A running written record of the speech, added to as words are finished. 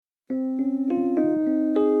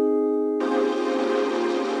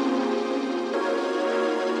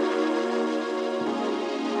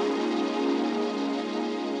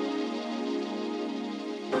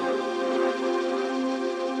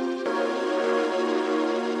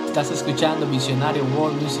Estás escuchando Visionario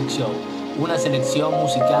World Music Show, una selección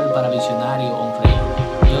musical para Visionario on Radio.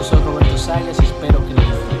 Yo soy Roberto Zayas y espero que lo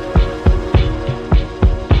disfruten.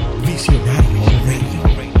 Visionario on Radio.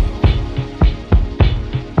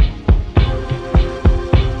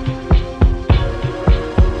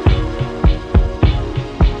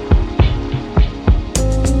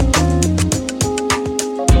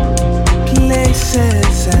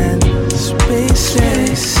 Places and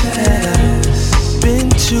spaces that I've been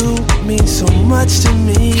to mean so much to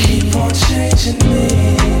me. Keep on changing me.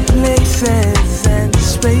 Places and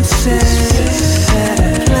spaces that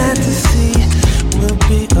I plan to see will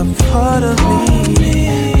be a part of me.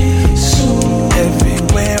 Soon,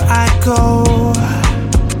 everywhere I go,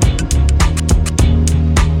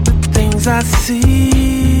 the things I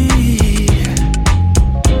see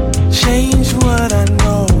change what I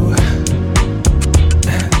know.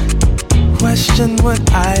 Question what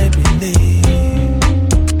I believe.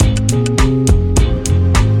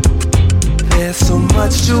 There's so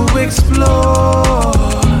much to explore.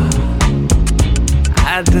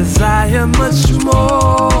 I desire much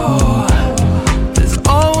more. There's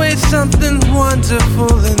always something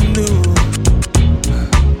wonderful and new.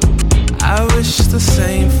 I wish the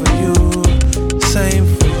same for you, same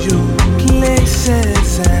for you.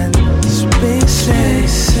 Places and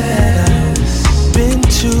spaces that I've been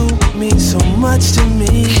to mean so much to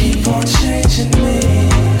me. Keep on changing me.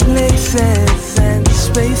 Places and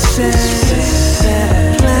spaces that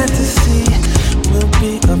I plan to see will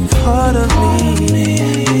be a part of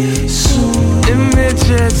me. Soon,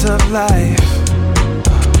 images of life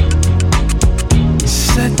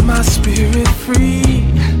set my spirit free.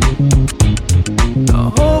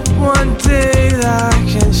 I hope one day that I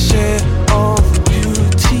can share all the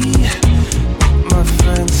beauty with my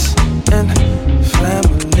friends and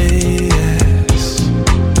family. Yes.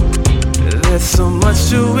 There's so much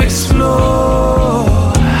to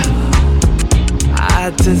explore.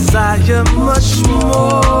 I desire much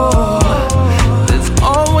more. There's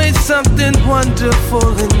always something wonderful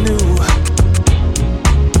and new.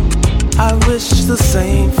 I wish the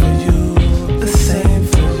same for you, the same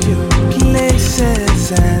for you.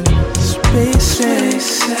 Places and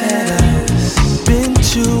spaces that I've been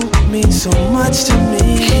to mean so much to me.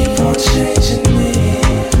 Keep on changing me.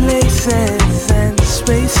 Places and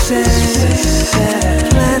spaces that I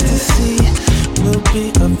plan to see will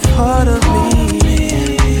be a part of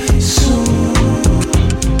me soon.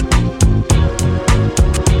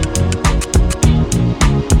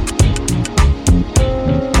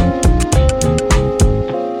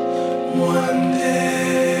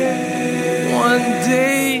 One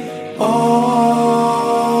day,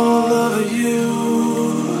 all of you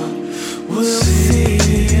will see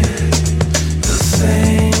the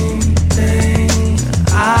same thing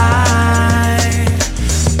I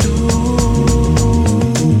do.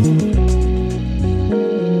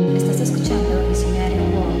 Estás escuchando Visionario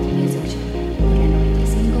World Music Show por la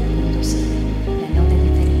 95.5, la nota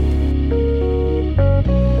diferente.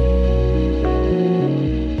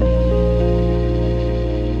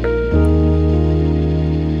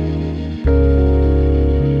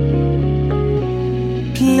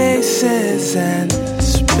 Places and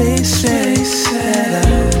spaces that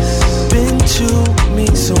I've been to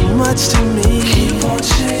mean so much to me. Keep on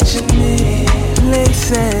changing me.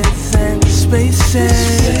 Places and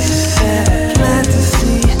spaces that I plan to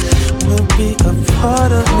see will be a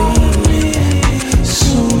part of me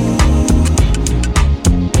soon.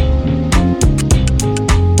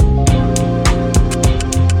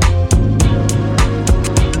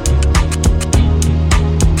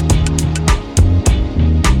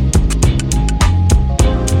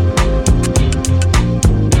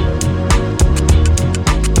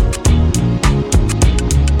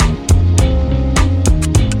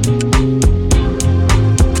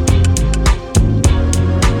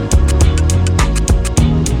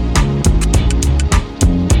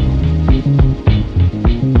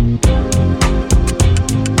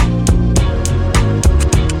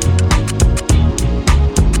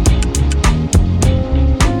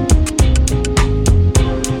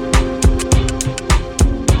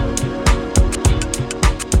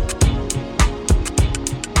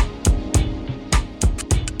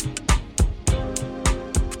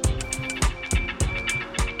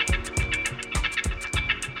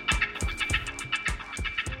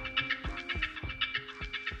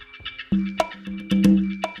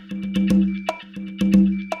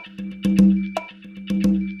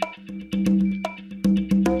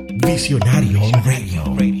 Visionario on Radio.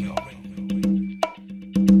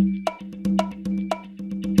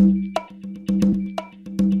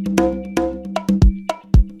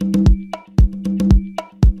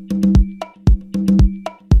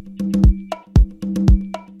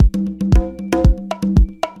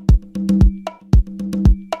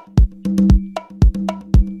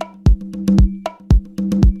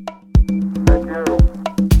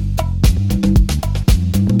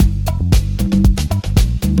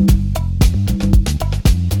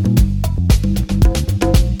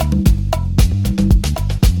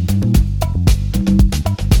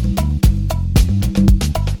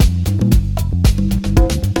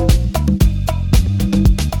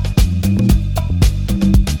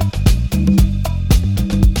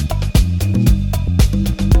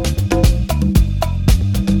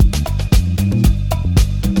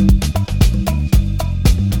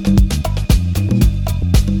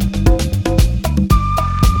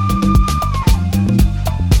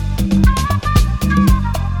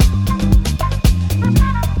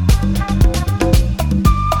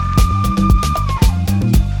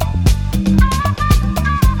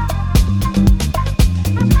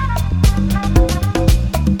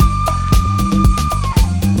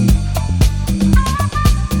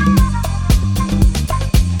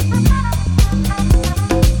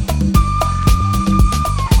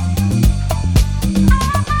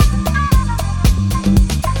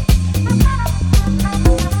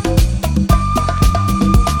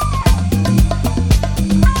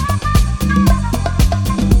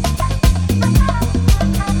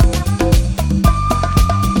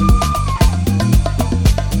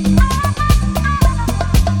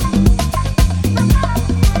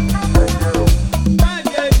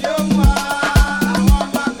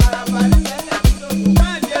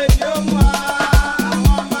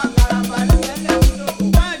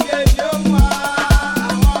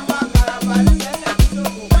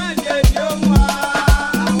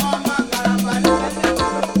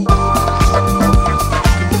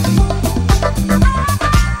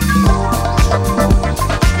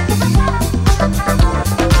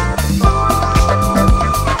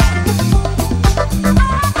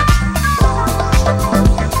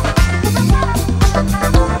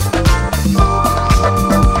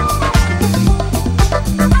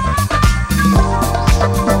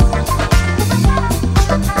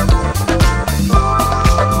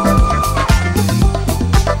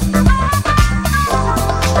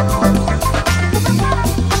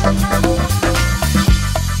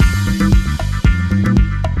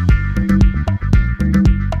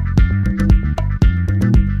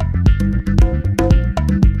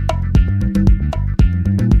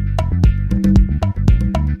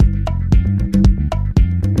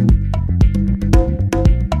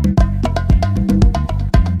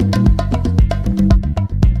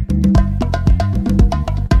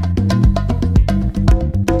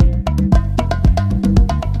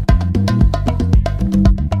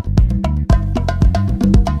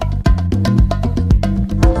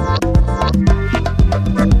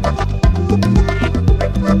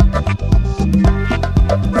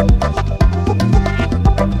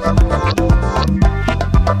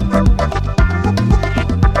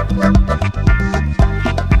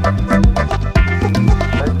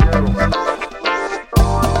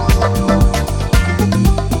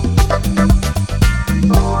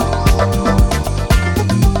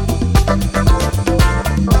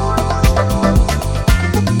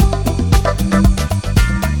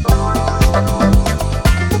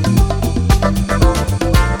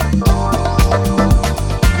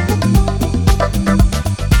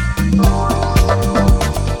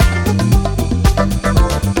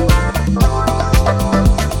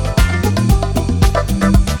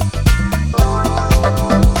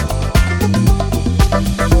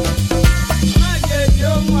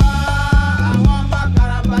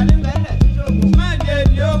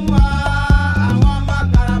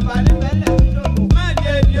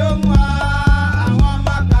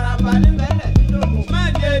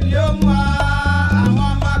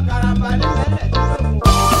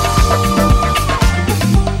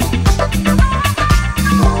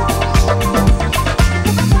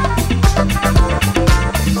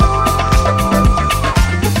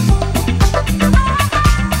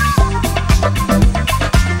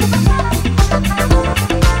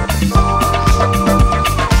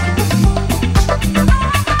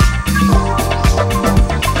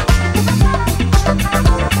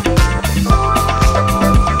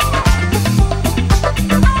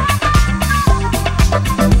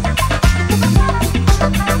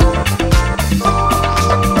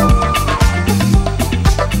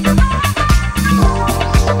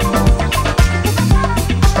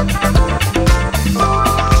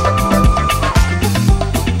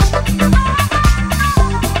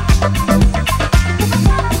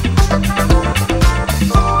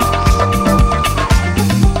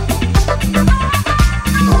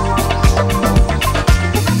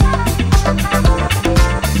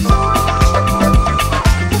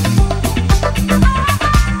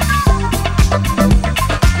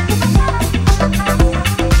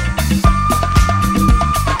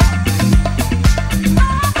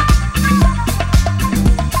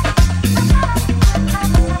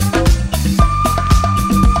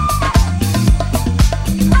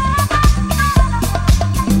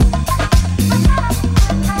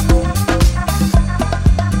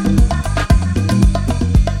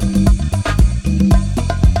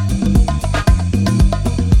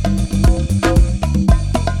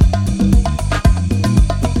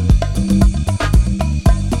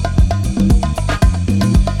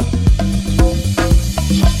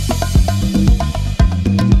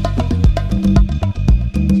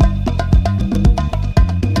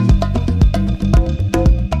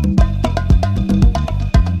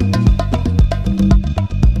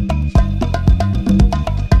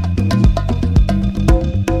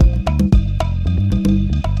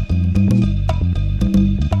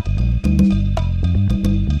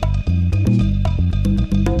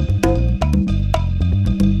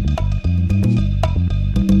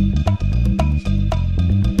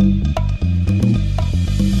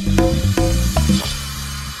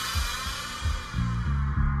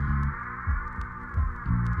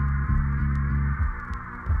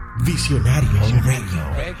 Visionario Radio.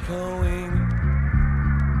 Echoing.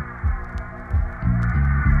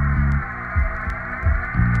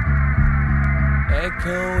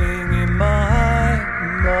 Echoing in my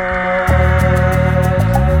mind.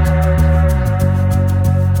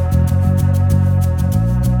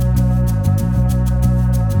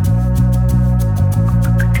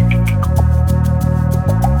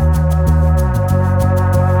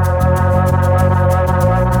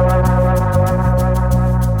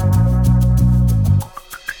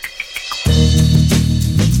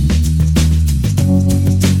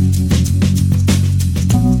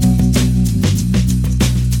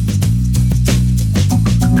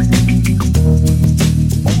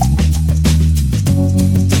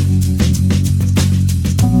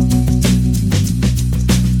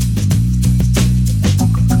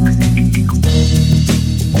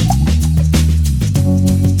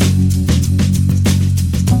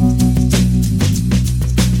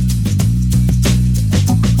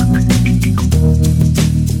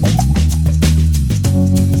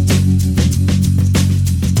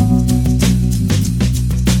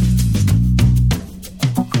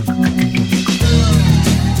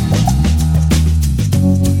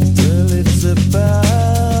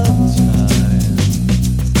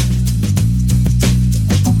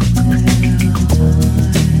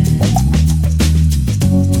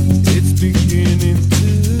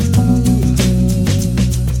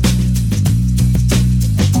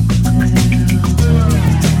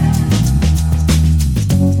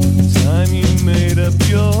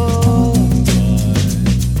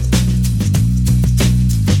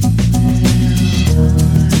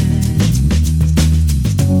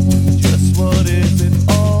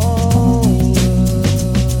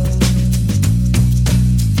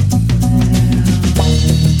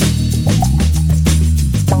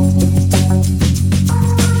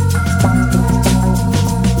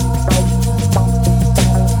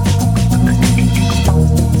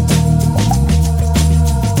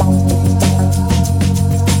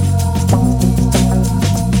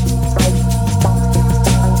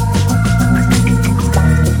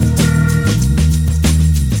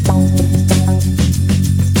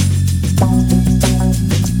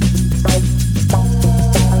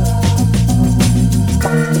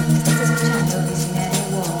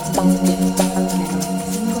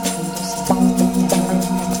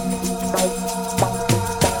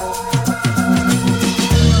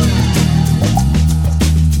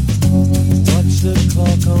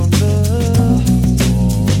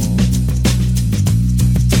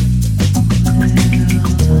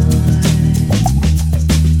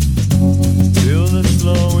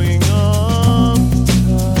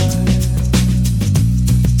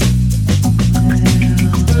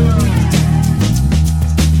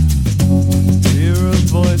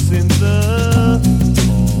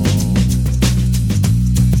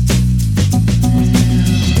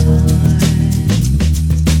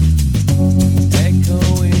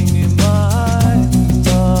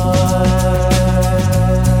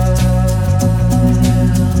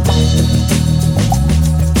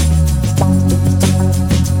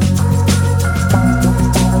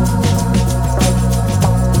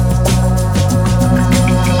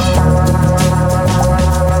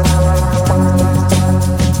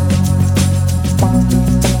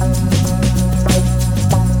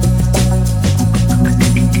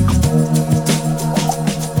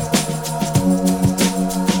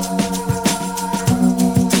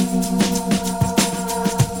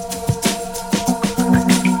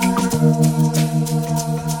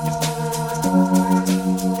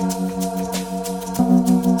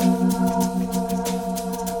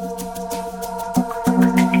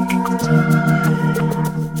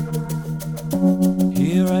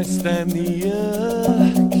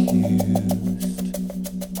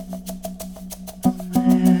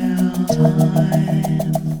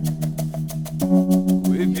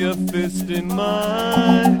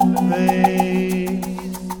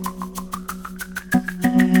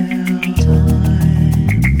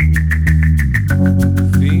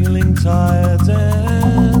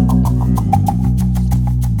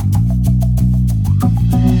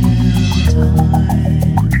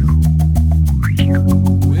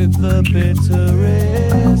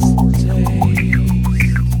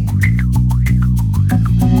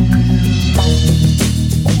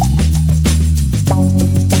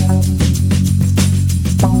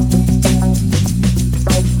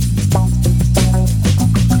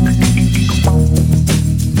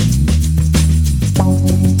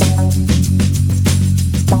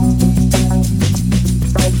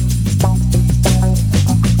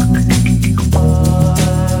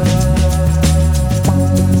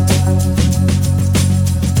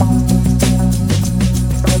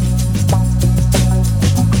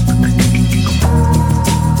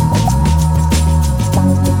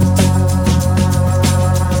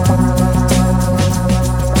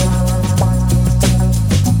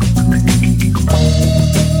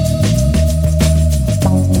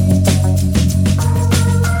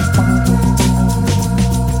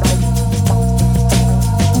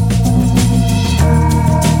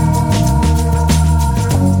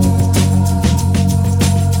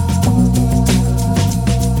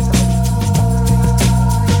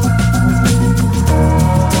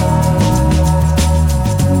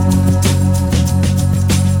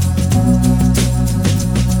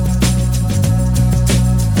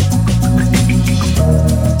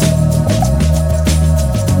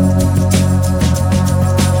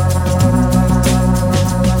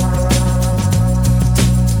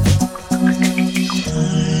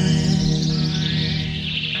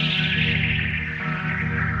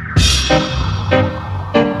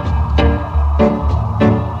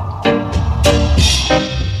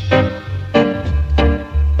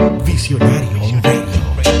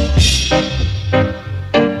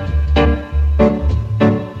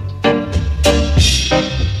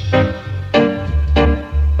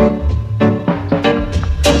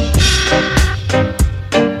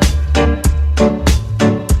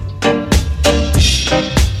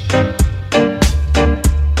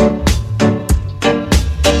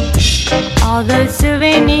 All the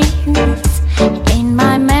souvenirs in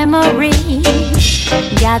my memory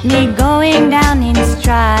got me going down in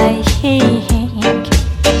strike.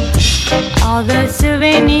 All the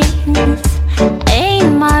souvenirs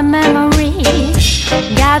in my memory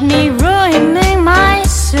got me ruining my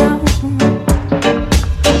soul.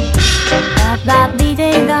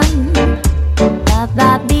 Ba-ba-dee-dee-dum,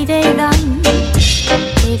 ba-ba-dee-dee-dum,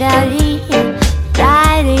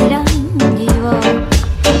 dee-da-dee-da-dee-dum, dee-wo.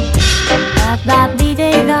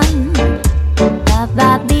 Ba-ba-dee-dee-dum,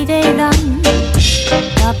 ba-ba-dee-dee-dum,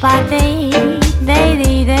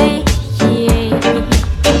 ba-ba-dee-dee-dee-dee,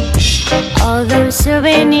 yeah. All those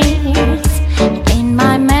souvenirs in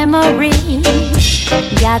my memory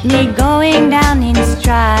got me going down in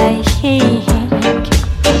strike.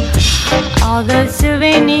 All the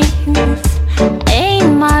souvenirs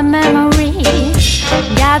in my memory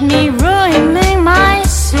got me ruining my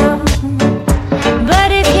soul.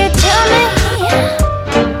 But if you tell me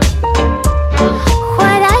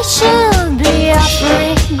what I should be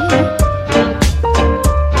offering,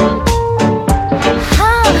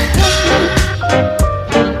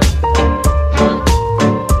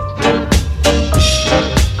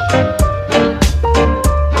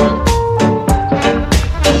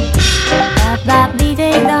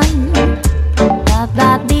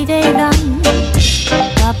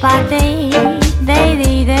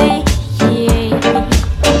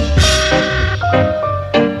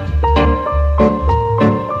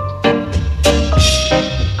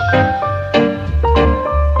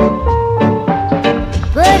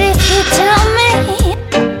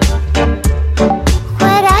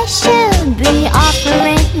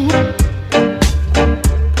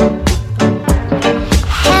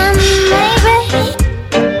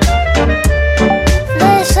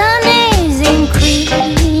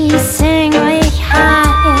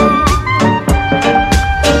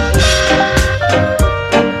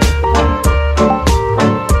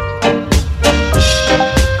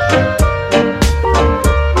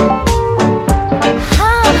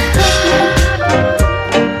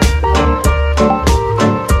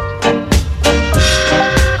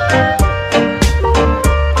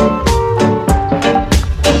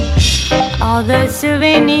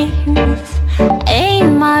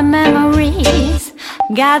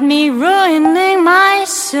 got me ruining my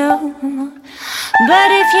soul.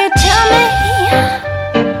 But if you tell me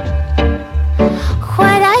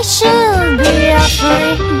what I should be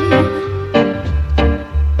offering,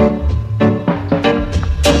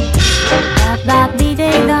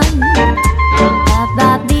 ba-ba-dee-dee-dum,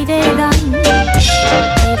 ba-ba-dee-dee-dum,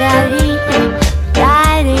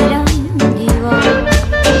 dee-da-dee-da-dee-dum, dee-wo.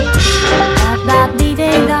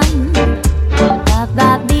 Ba-ba-dee-dee-dum,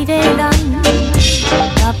 ba-ba-dee-dee-dum,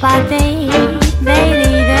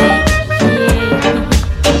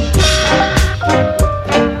 ba-ba-dee-dee-dee-dee, yeah.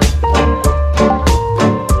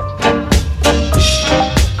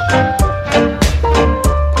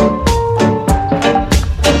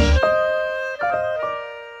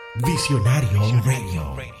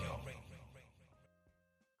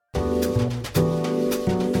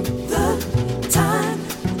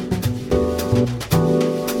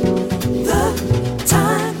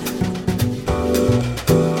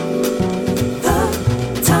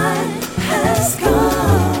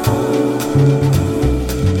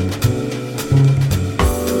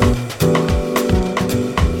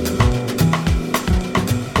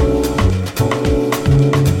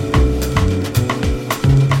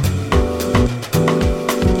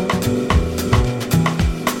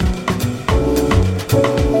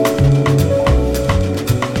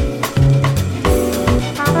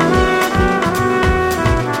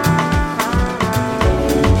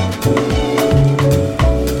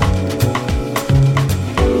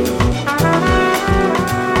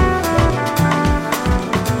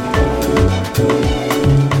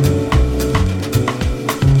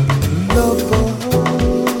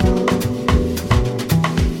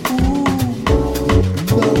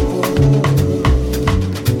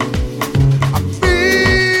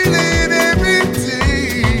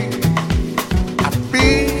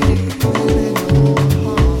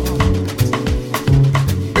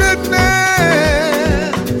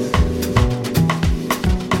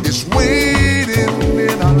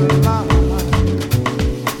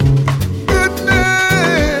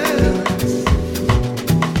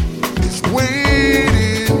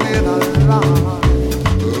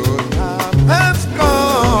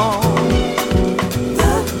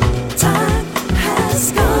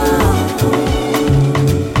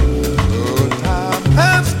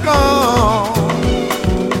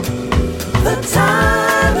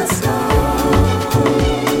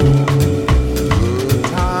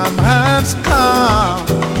 has come.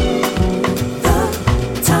 The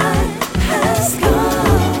time has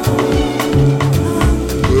come.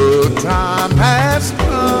 The time has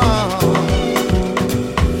come.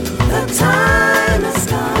 The time has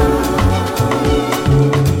come.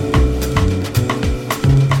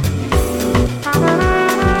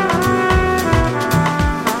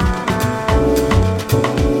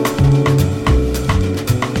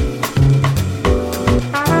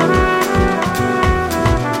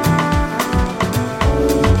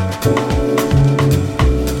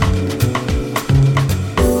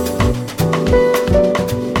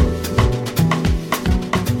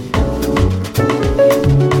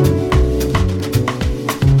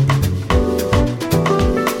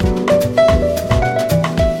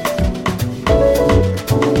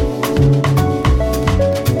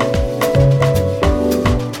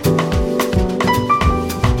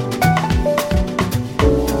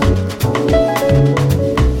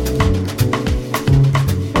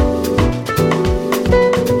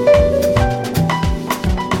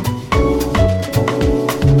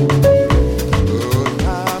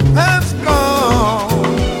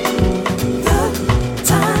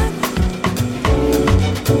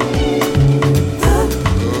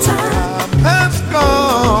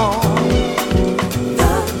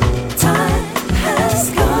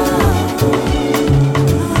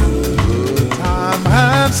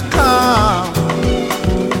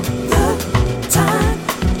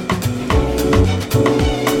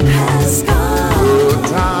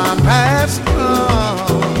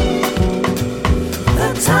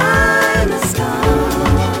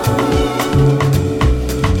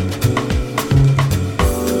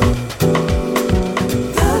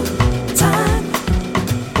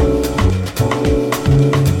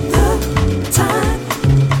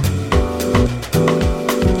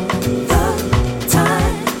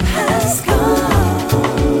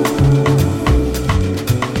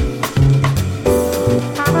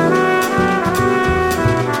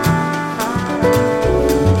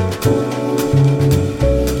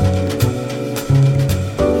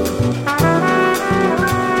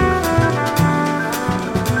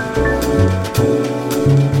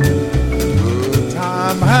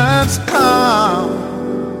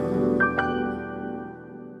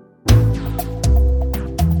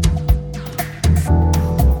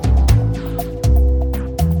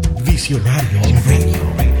 Visionario Radio.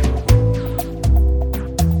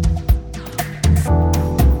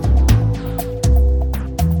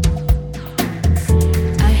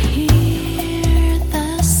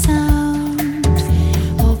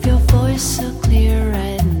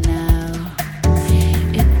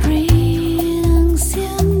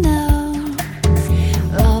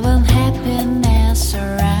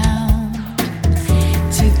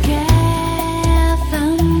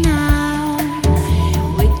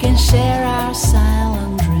 Share our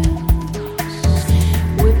silent dreams.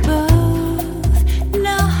 We both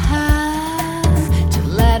know how to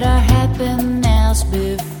let our happiness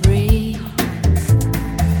be free.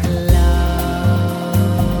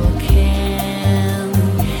 Love can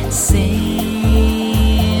sing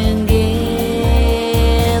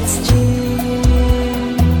its tune.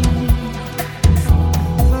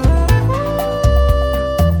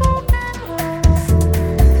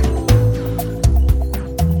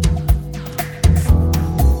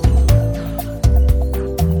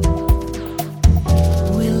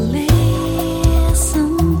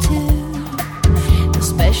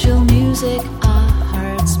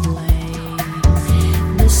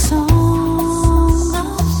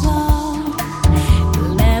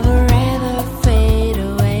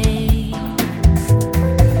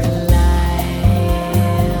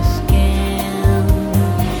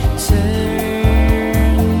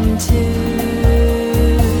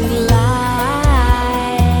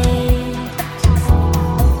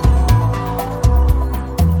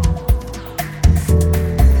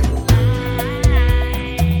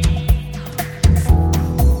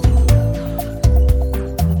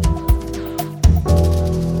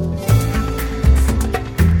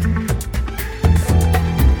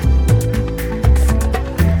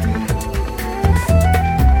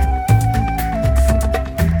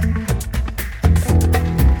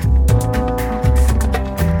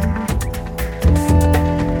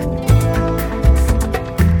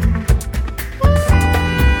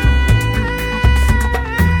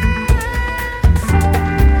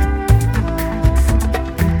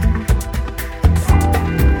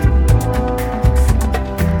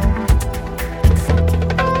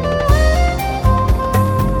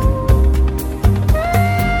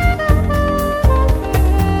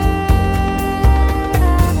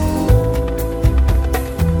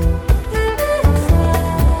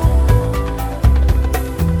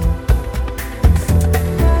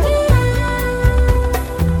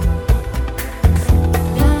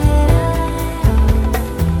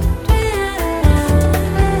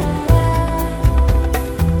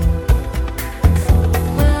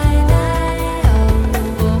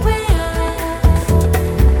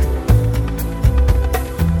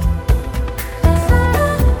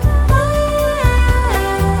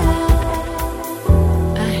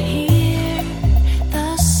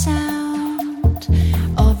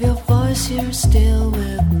 you're still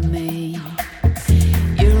with me.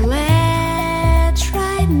 You're let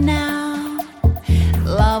right now.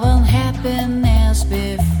 Love and happiness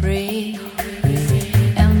be free.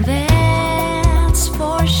 And that's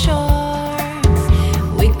for sure.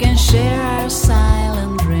 We can share our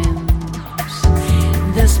silent dreams.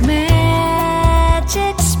 This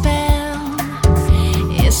magic spell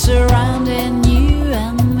is surrounding you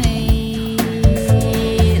and me.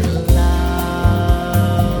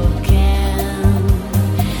 Love can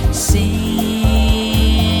sing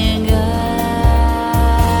around.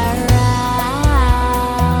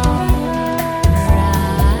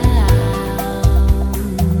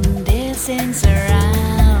 It sings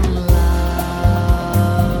around.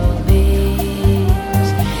 Love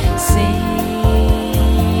is singing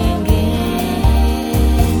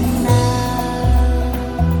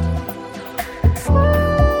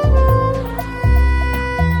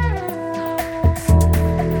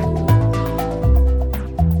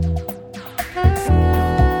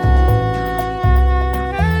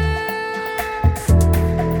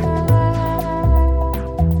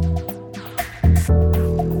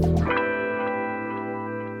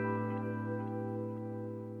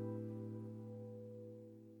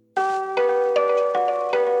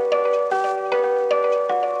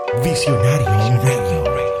Visionario Radio.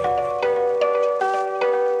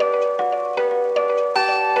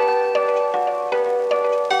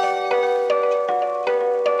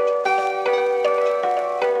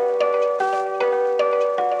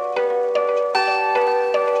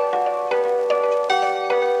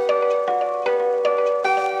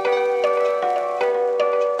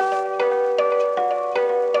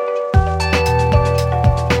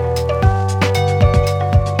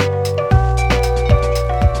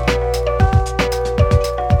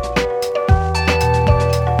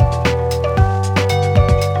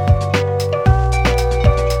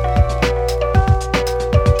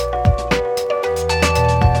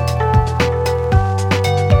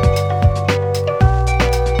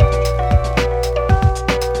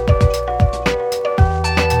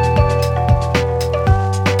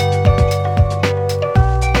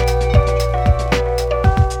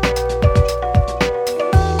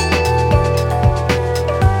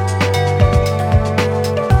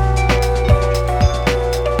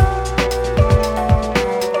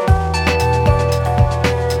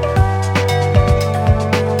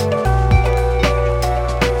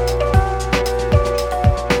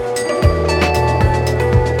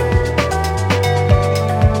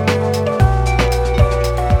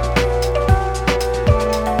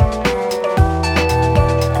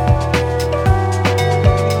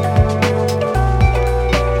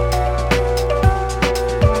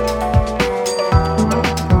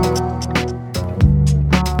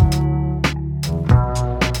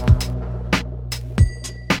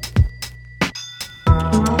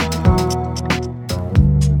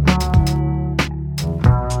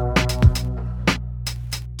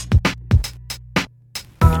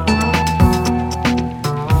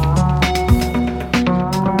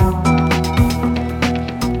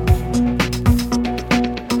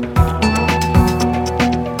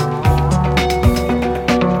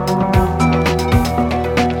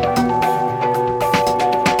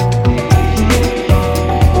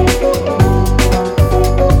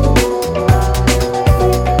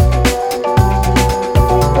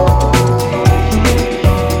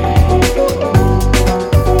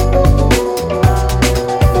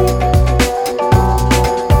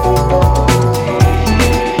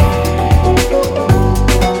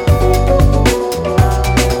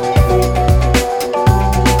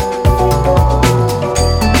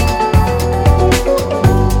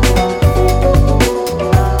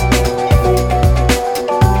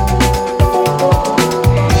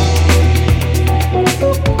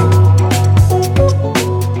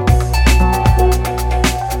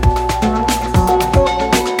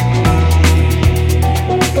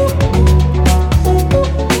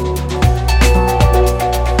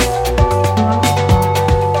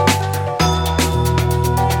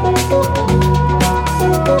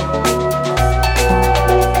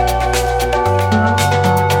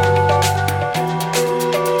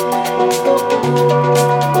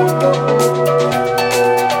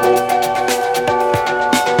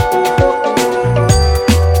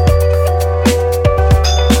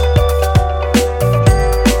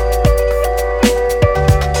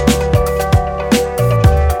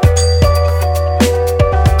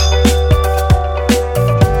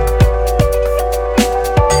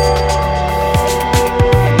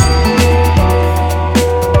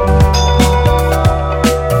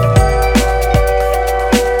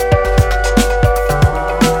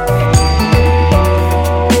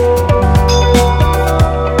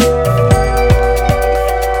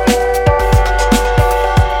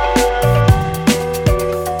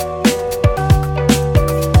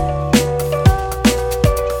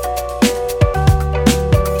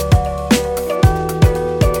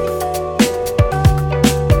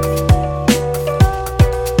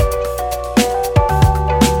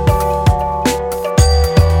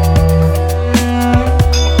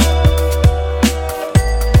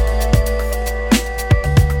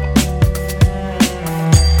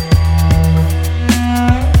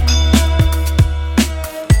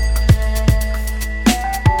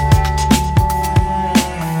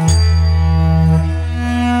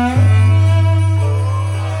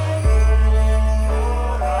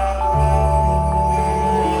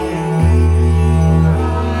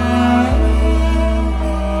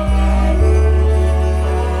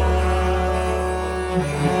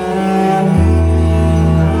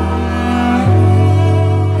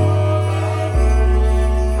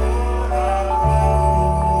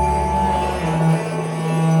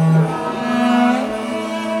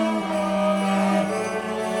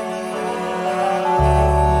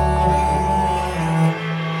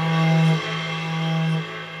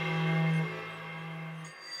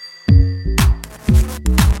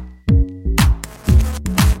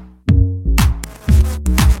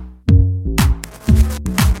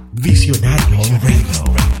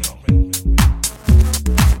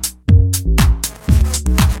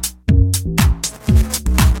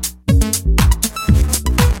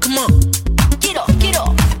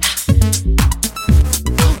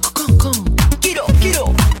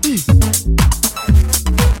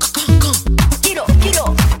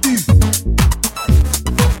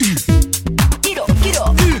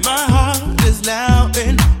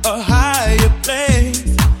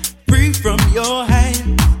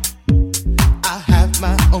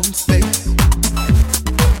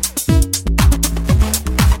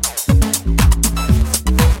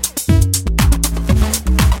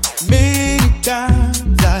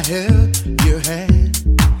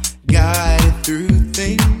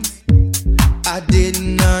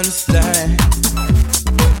 understand.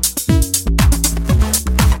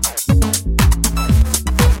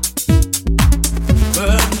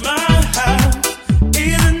 But my house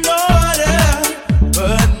is in order.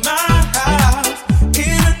 But my house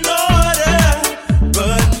is in order.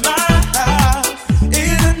 But my house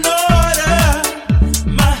is in order.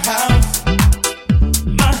 My house,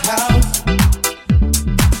 my house.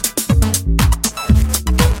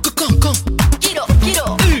 Come. Quiero, quiero.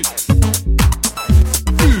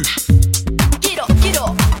 Quiero, quiero.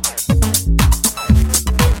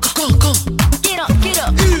 Come. Quiero, quiero.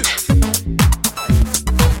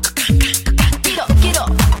 Quiero, quiero.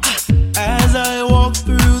 As I walk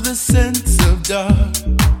through the sense of dark,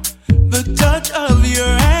 the touch of your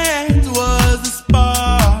hand was the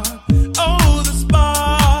spark. Oh, the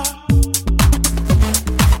spark.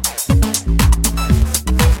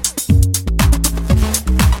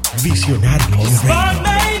 Visionario Spark Radio.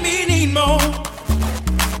 made me need more.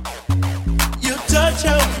 Your touch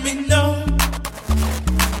helped me know.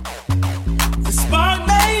 The spark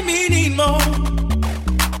made me need more.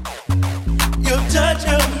 Your touch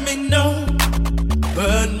helped me know.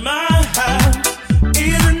 But my house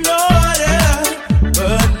is in order.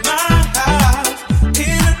 But my house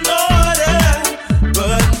is in order.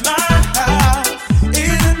 But my house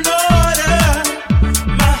is in order.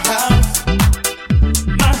 My house,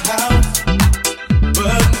 my house.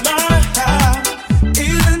 But my house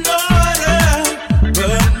is in order.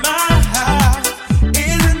 But my house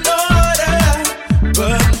is in order.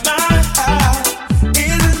 But my house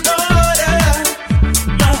is in order.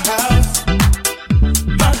 My house,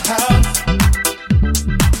 my house.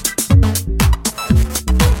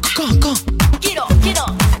 Come. Quiero, quiero.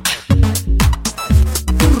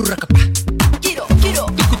 Quiero, quiero.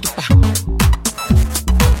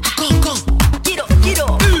 Come. Quiero, quiero.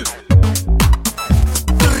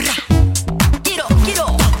 Quiero, quiero.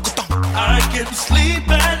 I can sleep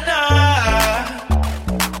at night.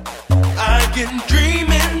 I can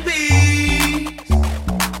dream in peace,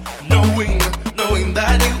 knowing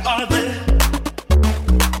that you are there.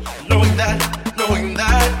 Knowing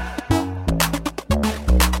that.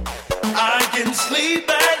 I can sleep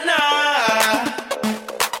at night.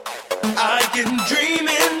 I can dream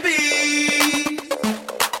in peace,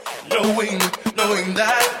 knowing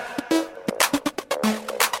that.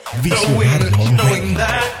 Visionario Knowing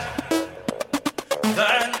Radio.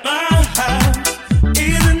 that my house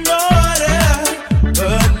is in order.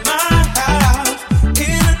 But my house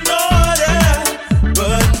is in order.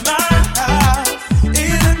 But my house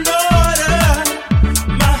is in order.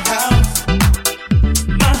 My house,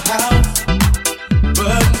 my house.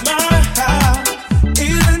 But my house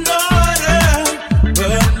is in order.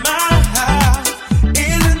 But my house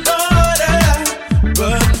is in order.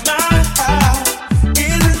 But my house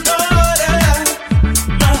is in order.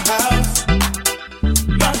 My house,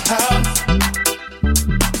 my house.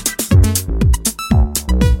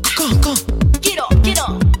 Come. Quiero, quiero.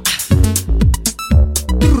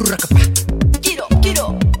 Quiero, quiero.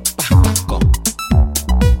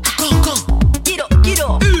 Quiero,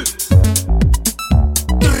 quiero.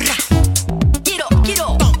 Quiero,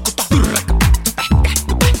 quiero.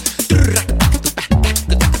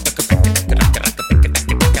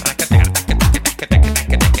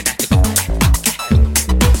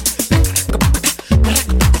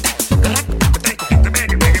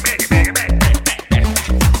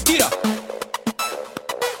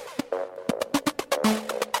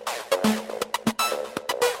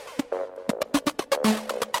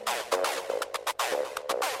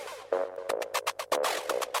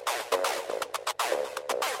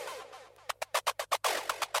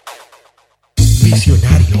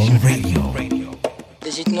 Visionario Radio. A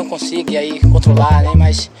gente não consegue aí controlar, né?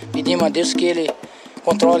 Mas pedimos a Deus que Ele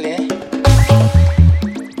controle, né?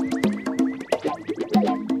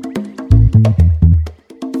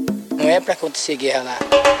 Não é pra acontecer guerra lá.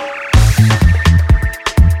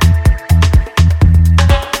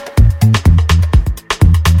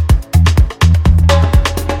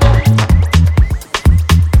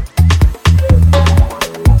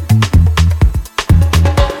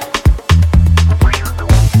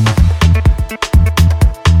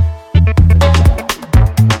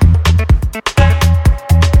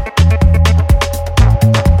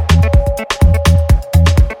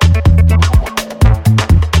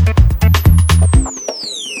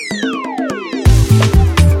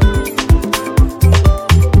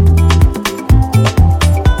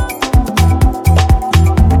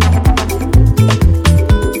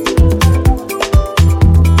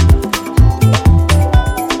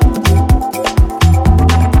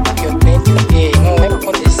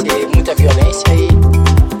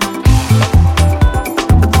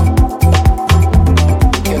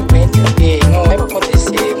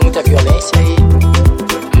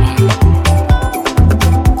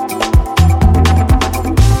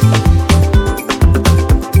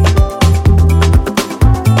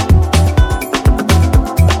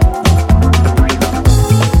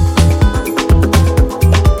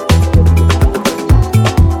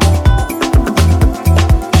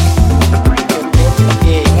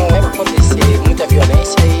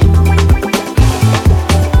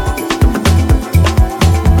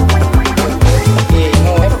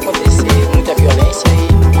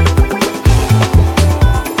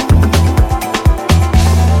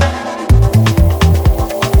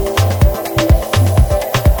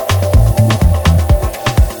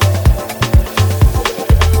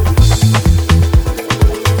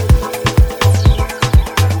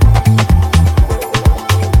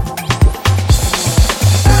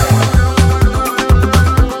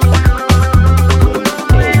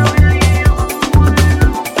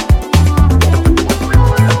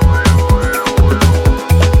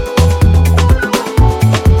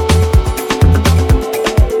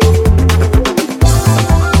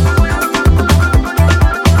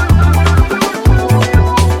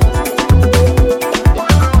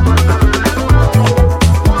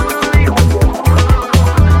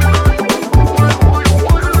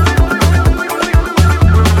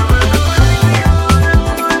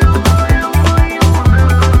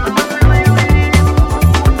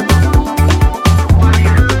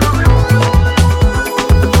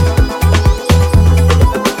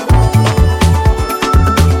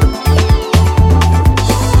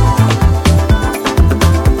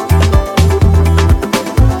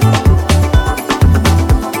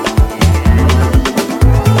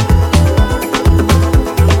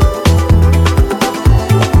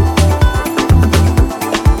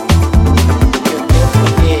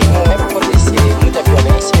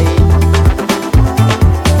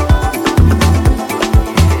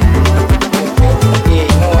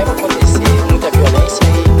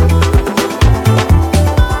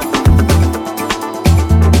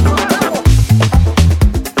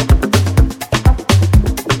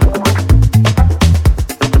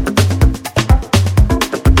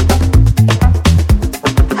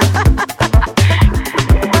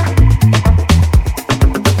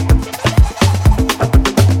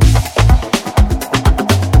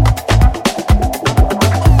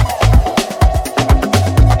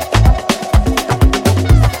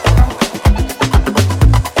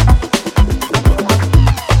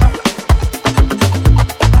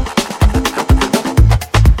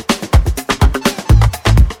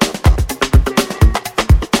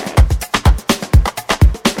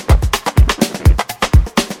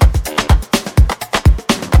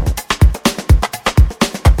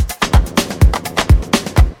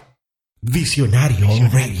 Visionario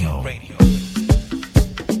Radio.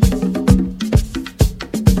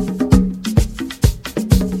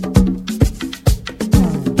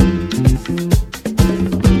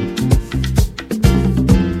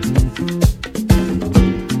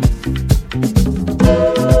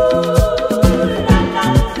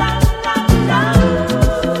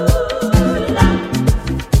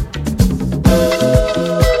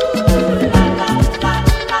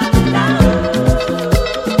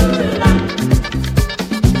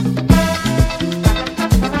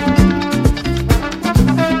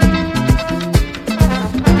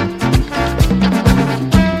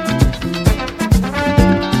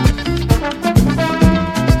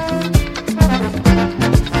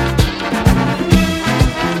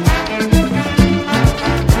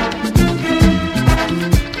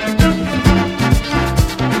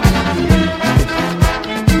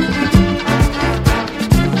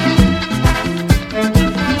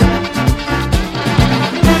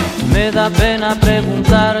 Me da pena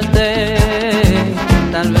preguntarte,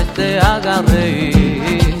 tal vez te haga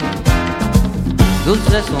reír.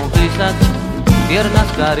 Dulces sonrisas, tiernas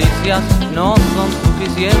caricias no son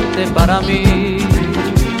suficientes para mí.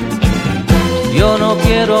 Yo no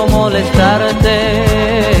quiero molestarte,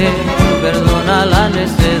 perdona la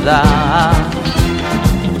necedad,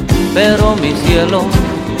 pero mi cielo,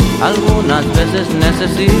 algunas veces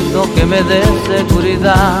necesito que me des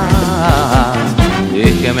seguridad. Y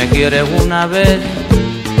que me quieres una vez,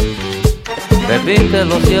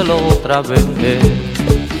 repítelo cielo otra vez.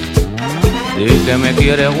 Y que me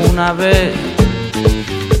quieres una vez,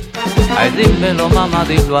 ay dímelo mamá,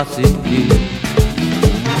 dilo así.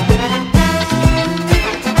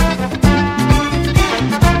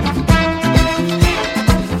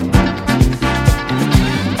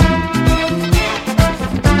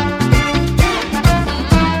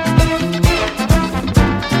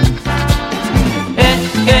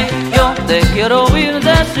 Te quiero oír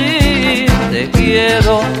decir, te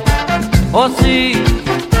quiero, oh sí.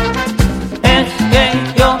 Es que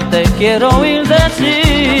yo te quiero oír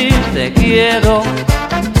decir, te quiero,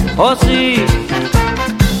 oh sí.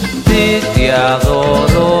 Di te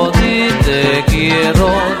adoro, di te quiero,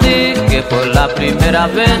 di que por la primera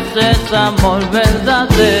vez es amor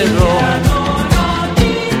verdadero.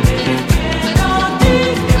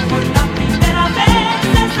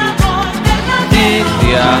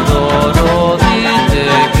 Te adoro, di te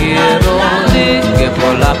quiero, di que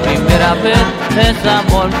por la primera vez es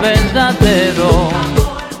amor verdadero.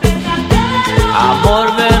 Amor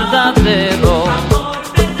verdadero.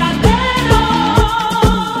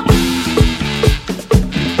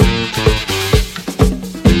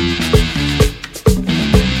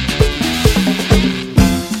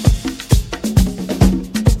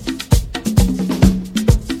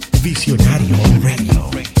 Visionario Radio.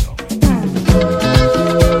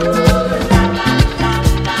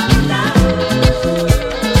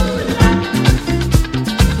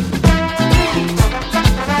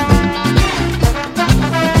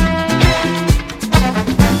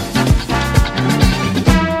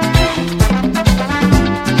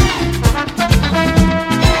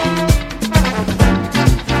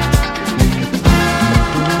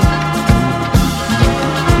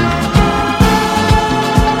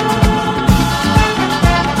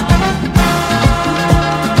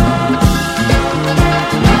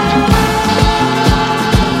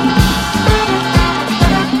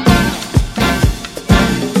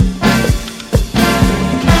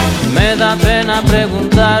 Me da pena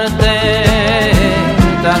preguntarte,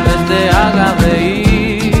 tal vez te haga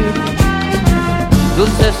reír.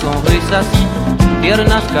 Dulces sonrisas,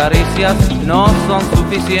 tiernas caricias no son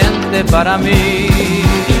suficientes para mí.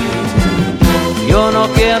 Yo no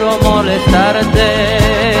quiero molestarte,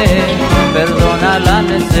 perdona la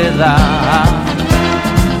necedad,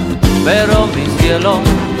 pero mi cielo,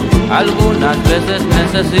 algunas veces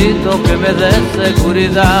necesito que me des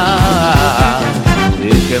seguridad. Y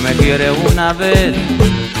que me quiere una vez,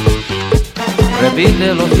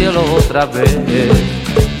 repítelo cielo otra vez.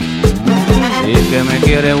 Y que me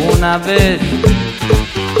quiere una vez,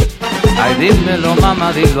 ay dímelo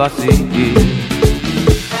mamá, dilo así.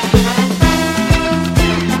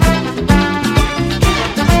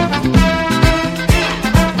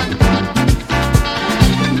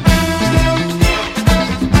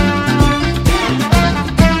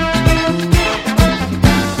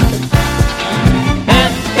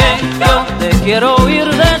 Quiero oír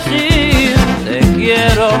decir, te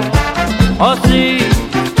quiero, oh sí.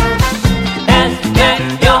 Es que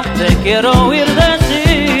yo te quiero oír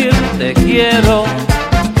decir, te quiero,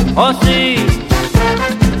 oh sí.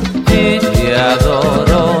 Di te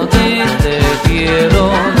adoro, di te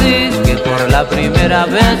quiero, di que por la primera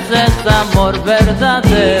vez es amor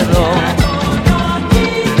verdadero.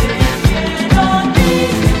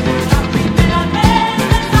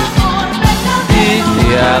 Di te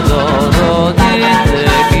adoro, di te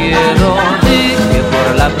quiero, di que por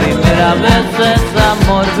la primera vez es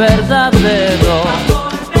amor verdadero.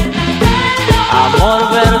 Amor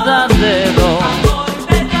verdadero.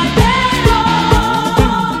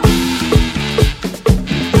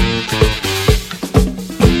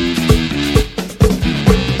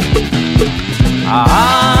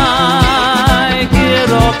 Ay,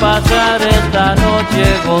 quiero pasar esta noche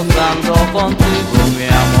gozando contigo, mi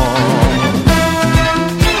amor.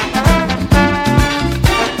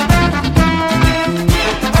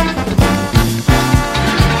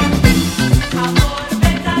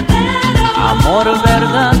 Amor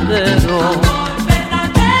verdadero,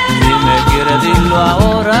 si me quieres dilo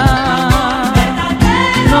ahora,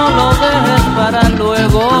 no lo dejes para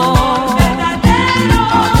luego.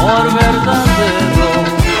 Amor verdadero.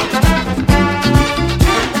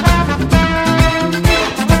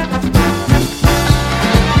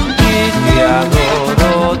 Di te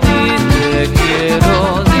adoro, di te quiero,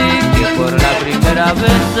 di que por la primera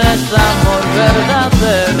vez es amor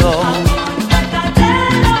verdadero.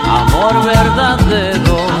 Amor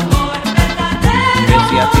verdadero, que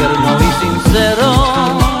sea tierno y sincero,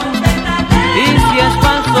 y si es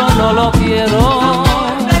falso no lo quiero.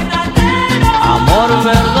 Amor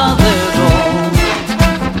verdadero.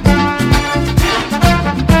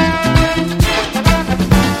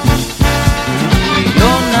 Tú y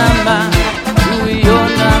yo nada más, tú y yo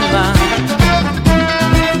nada más.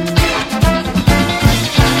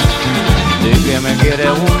 De que me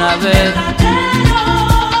quieres una vez,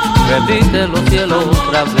 repite los cielos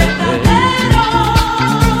otra vez.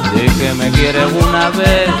 De que me quieres una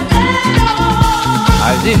vez,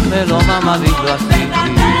 ay dímelo mamá, dilo así.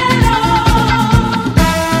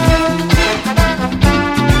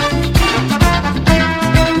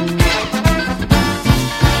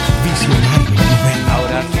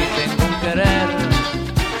 Ahora sí tengo un querer,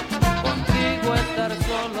 contigo estar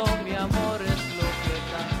solo, mi amor, es lo que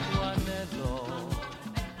tanto anhelo.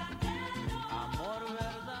 Amor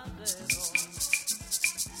verdadero.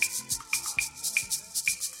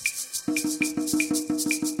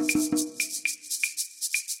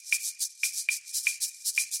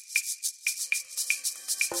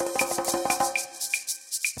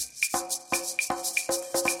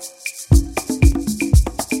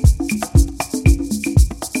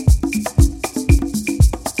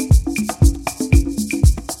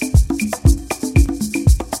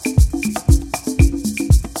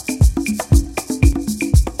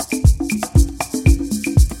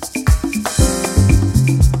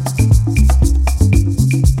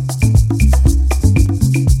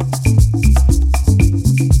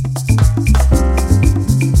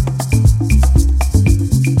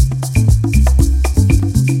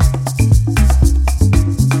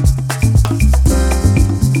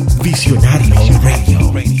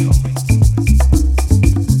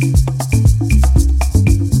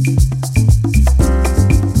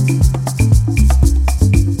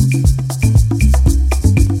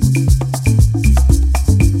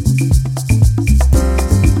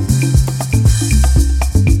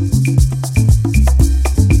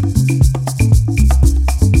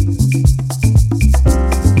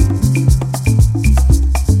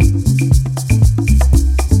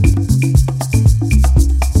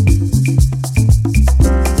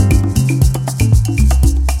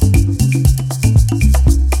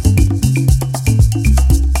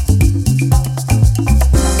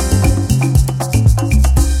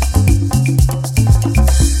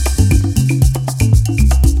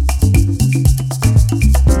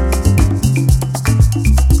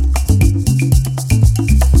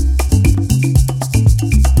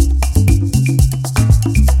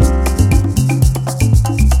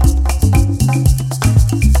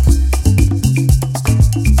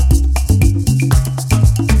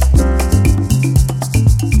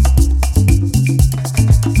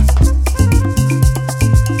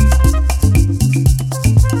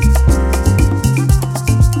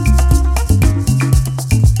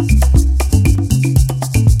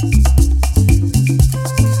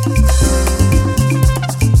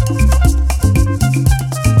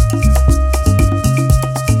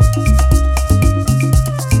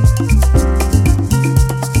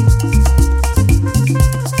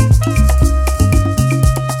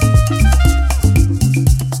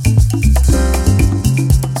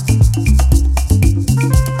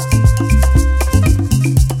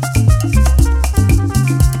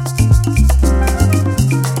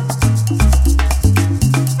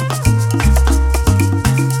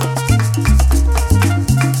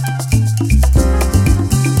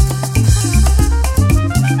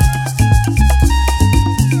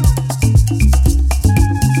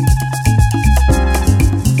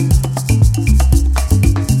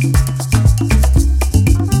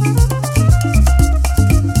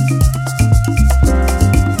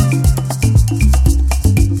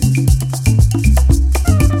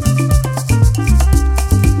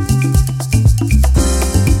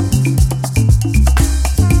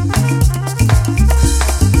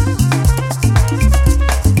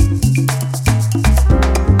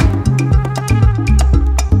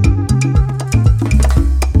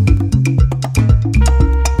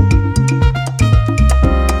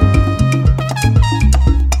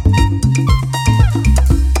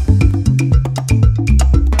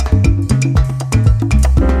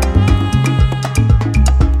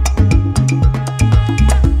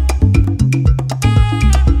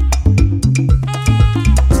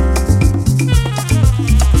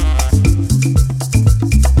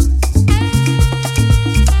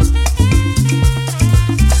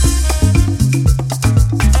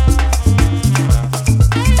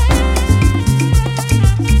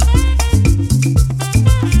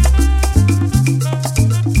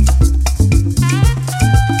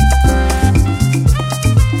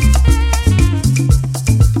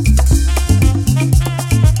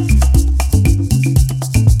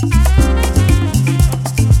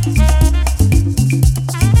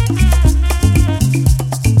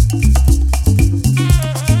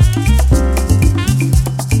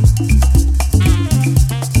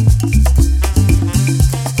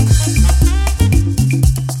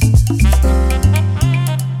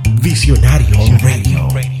 Visionario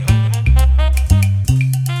Radio.